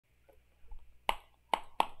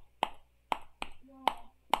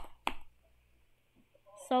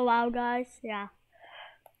so loud, guys. Yeah.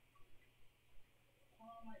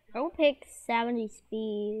 I'll pick 70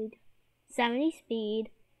 speed. 70 speed.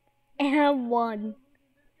 And 1.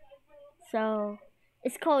 So,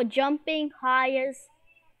 it's called jumping highest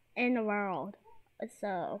in the world.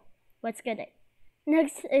 So, let's get it.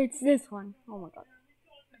 Next, it's this one. Oh my god.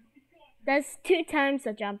 That's 2 times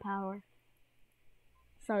the jump power.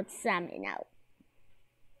 So, it's 70 now.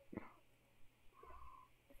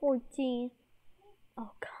 14.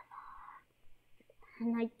 Oh, come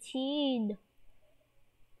on. 19.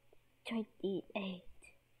 28.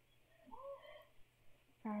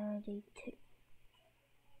 32.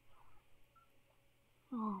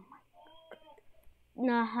 Oh my god.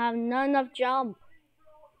 Now I have none of jump.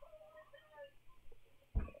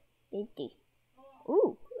 50.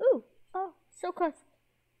 Ooh. Oh, so close.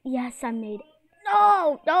 Yes, I made it.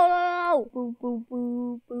 No. Boo, boo,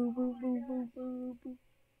 boo, boo, boo, boo, boo, boo, boo.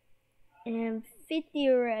 And 50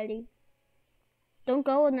 already. Don't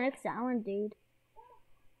go next island, dude.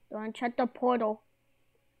 Don't check the portal.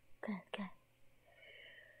 Okay.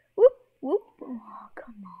 Whoop. Oh,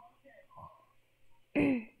 come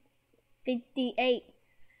on. 58.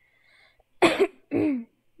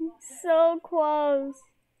 So close.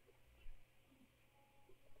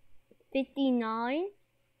 59.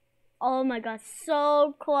 Oh my god,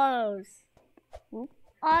 so close.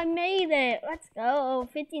 I made it. Let's go.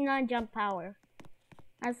 59 jump power.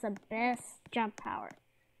 That's the best jump power.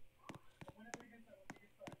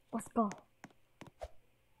 Let's go.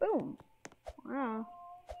 Boom. Wow.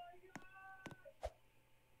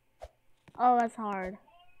 Oh, that's hard.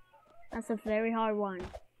 That's a very hard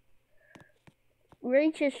one.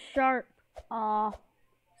 Reach is sharp.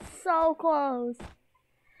 So close.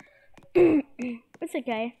 It's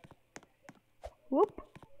okay. Whoop.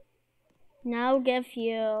 Now give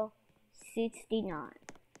you 69.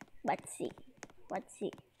 Let's see.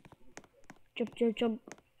 Jump.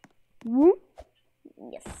 Whoop.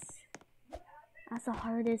 Yes. That's the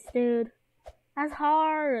hardest, dude. That's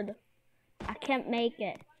hard. I can't make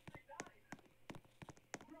it.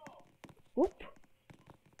 Whoop.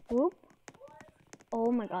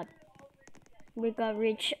 Oh my god. We got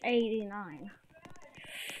reach 89.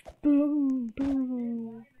 Boom.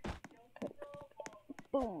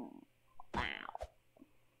 Wow.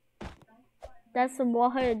 That's the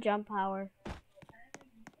 100 jump power.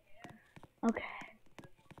 Okay.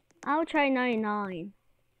 I'll try 99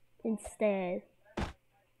 instead.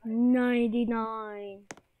 99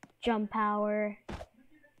 jump power.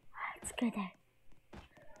 Let's get it.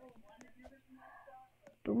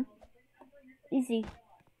 Boom. Easy.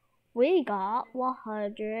 We got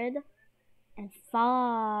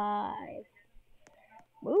 105.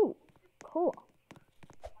 Ooh, cool.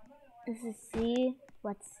 This is C.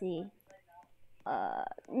 Let's see.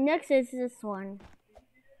 Next is this one.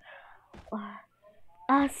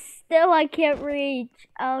 Still I can't reach.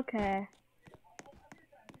 Okay.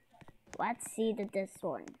 Let's see this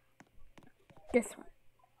one.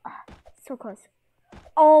 So close.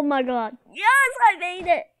 Oh my god. Yes, I made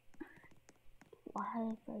it.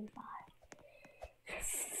 135.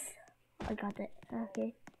 Yes. I got it.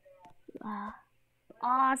 Okay.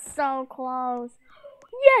 So close.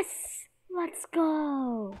 Yes. Let's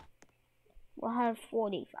go.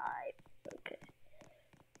 145. Okay.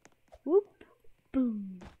 Whoop.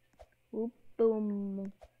 Boom.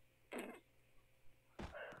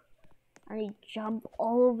 I need to jump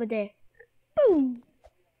all over there. Boom.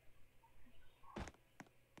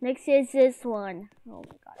 Next is this one. Oh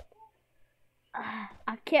my god.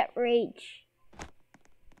 I can't reach.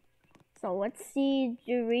 So let's see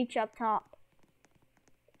you reach up top.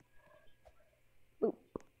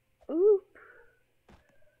 Oop.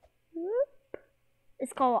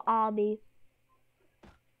 It's called Obby.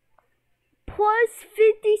 Plus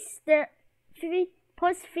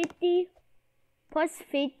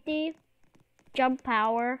 50 jump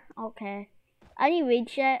power. Okay. I need to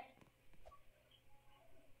reach it.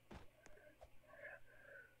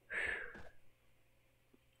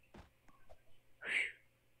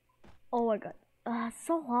 Oh my god.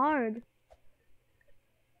 So hard.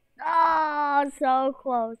 So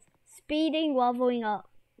close. Speeding, leveling up.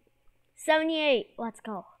 78. Let's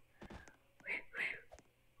go.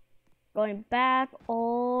 Going back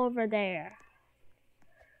over there.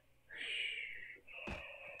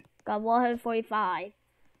 Got 145.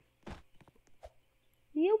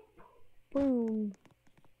 Yep. Boom.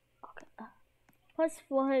 Okay. Plus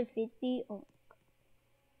 450. Oh.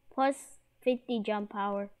 Plus 50 jump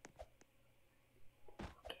power.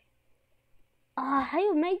 Okay. How do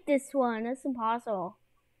you make this one? That's impossible.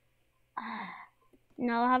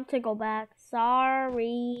 No, I have to go back.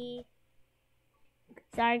 Sorry.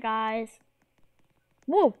 Sorry, guys.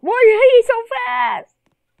 Whoa, why are you so fast?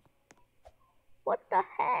 What the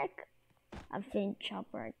heck? I've seen Chop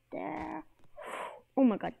right there. Oh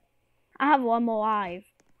my god. I have one more life.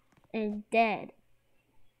 And dead.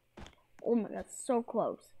 Oh my god, so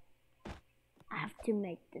close. I have to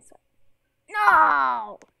make this one.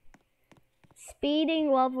 No!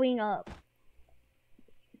 Speeding, leveling up.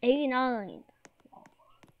 89.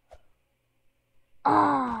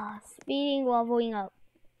 Speeding, leveling up.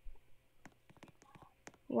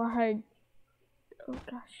 100. Oh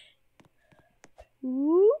gosh.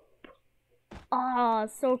 Whoop.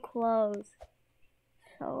 So close.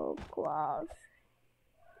 So close.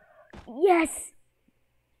 Yes!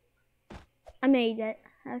 I made it.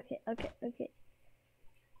 Okay.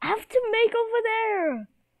 I have to make over there.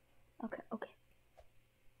 Okay.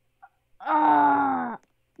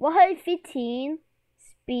 115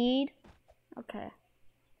 speed. Okay.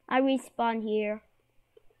 I respawn here.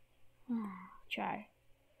 Try.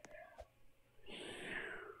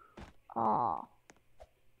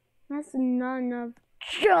 That's not enough.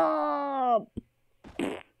 Jump!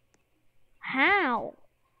 How?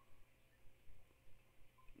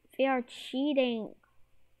 They are cheating.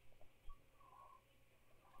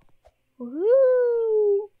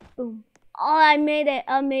 Woo! Boom. Oh, I made it.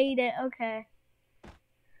 Okay.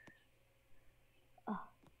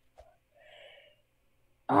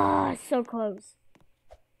 So close.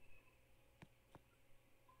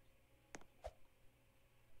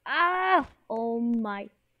 Oh my.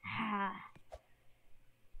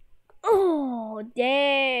 Oh,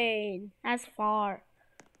 dang. That's far.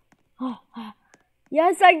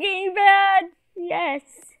 Yes, I came back. Yes.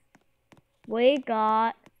 We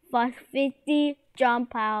got 50 jump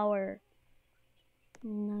power.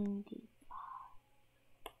 95.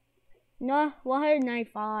 No,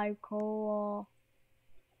 195. Cool.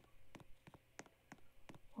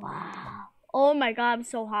 Wow. Oh my god, I'm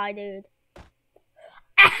so high, dude.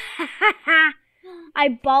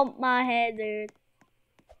 I bumped my head, dude.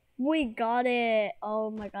 We got it.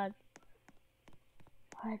 Oh my god.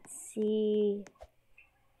 Let's see.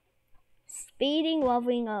 Speeding,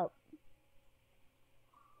 leveling up.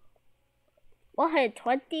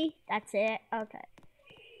 120. That's it. Okay.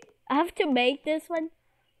 I have to make this one.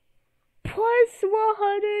 Plus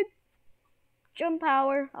 100 jump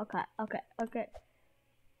power. Okay.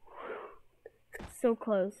 So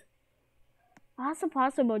close. That's a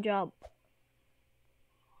possible jump.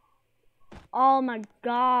 Oh my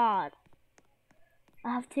god. I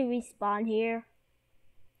have to respawn here.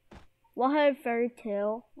 132.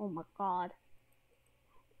 Oh my god.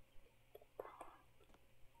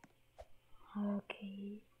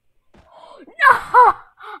 Okay. No!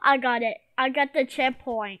 I got it. I got the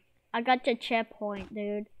checkpoint.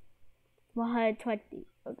 Dude. 120.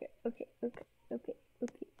 Okay.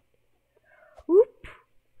 Whoop.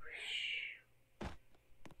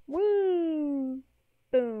 Woo.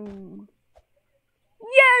 Boom.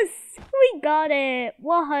 Yes! We got it.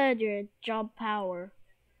 100 jump power.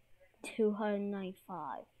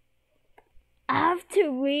 295. I have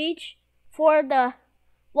to reach for the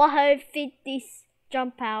 150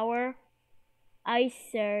 jump power. Are you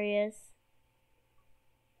serious?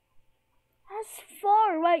 That's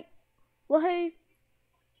far, right?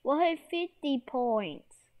 150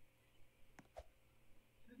 points.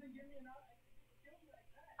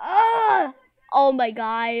 Oh my god,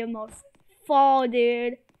 I almost fall,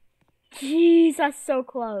 dude. Jeez, that's so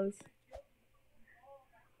close.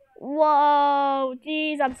 Whoa,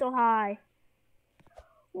 jeez, I'm so high.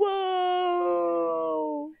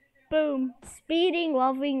 Whoa, boom, speeding,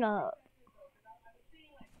 leveling up.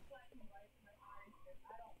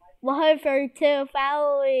 132,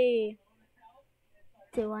 finally.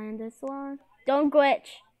 To land this one. Don't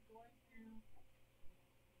glitch.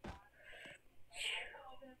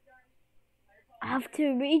 I have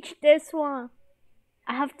to reach this one.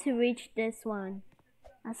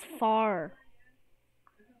 That's far.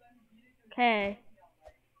 Okay.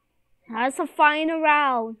 That's the final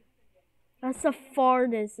round. That's the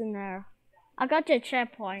farthest in there. I got your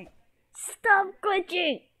checkpoint. Stop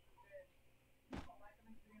glitching.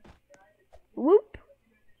 Whoop.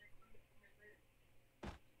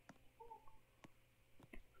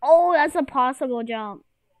 Oh, that's a possible jump.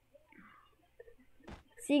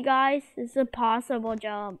 See, guys, it's a possible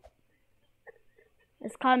jump.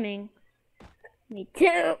 It's coming. Me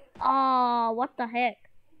too. Oh, what the heck?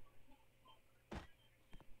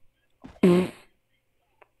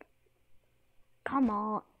 Come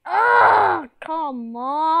on. Oh, come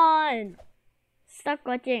on. Stop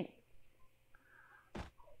glitching.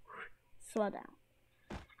 Slow down.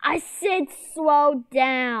 I said slow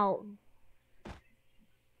down.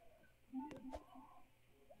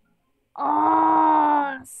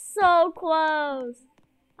 Oh, so close.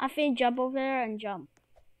 I think jump over there and jump.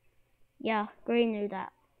 Yeah, Green knew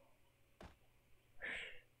that.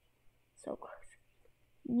 So close.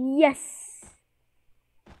 Yes.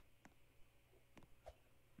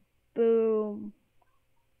 Boom.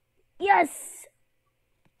 Yes.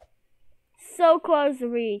 So close to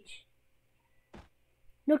reach.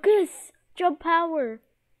 Look at this. Jump power.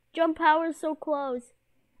 Jump power is so close.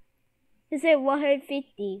 Is it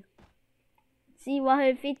 150? See,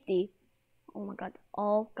 150. Oh my god.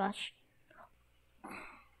 Oh gosh.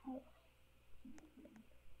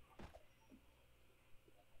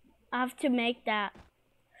 I have to make that.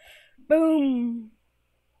 Boom.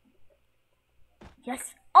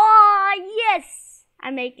 Yes. Oh, yes. I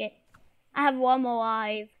make it. I have one more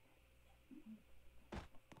life.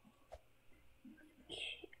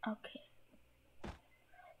 Okay.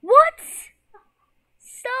 What?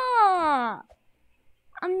 Stop.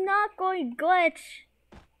 I'm not going to glitch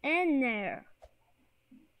in there.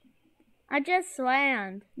 I just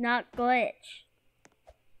land, not glitch.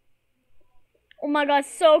 Oh my god,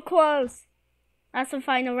 so close. That's the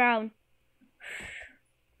final round.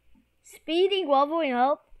 Speeding, leveling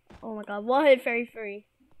up. Oh my god, 133.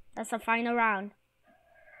 That's the final round.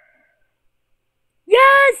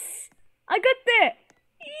 Yes! I got there.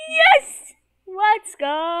 Yes! Let's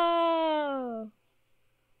go.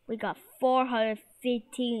 We got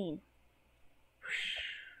 415.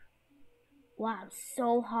 Wow,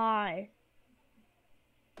 so high.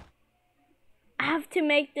 I have to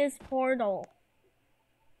make this portal.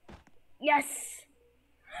 Yes!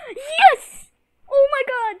 Yes! Oh my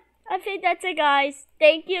god! I think that's it, guys.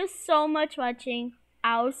 Thank you so much for watching.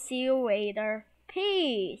 I'll see you later.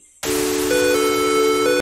 Peace.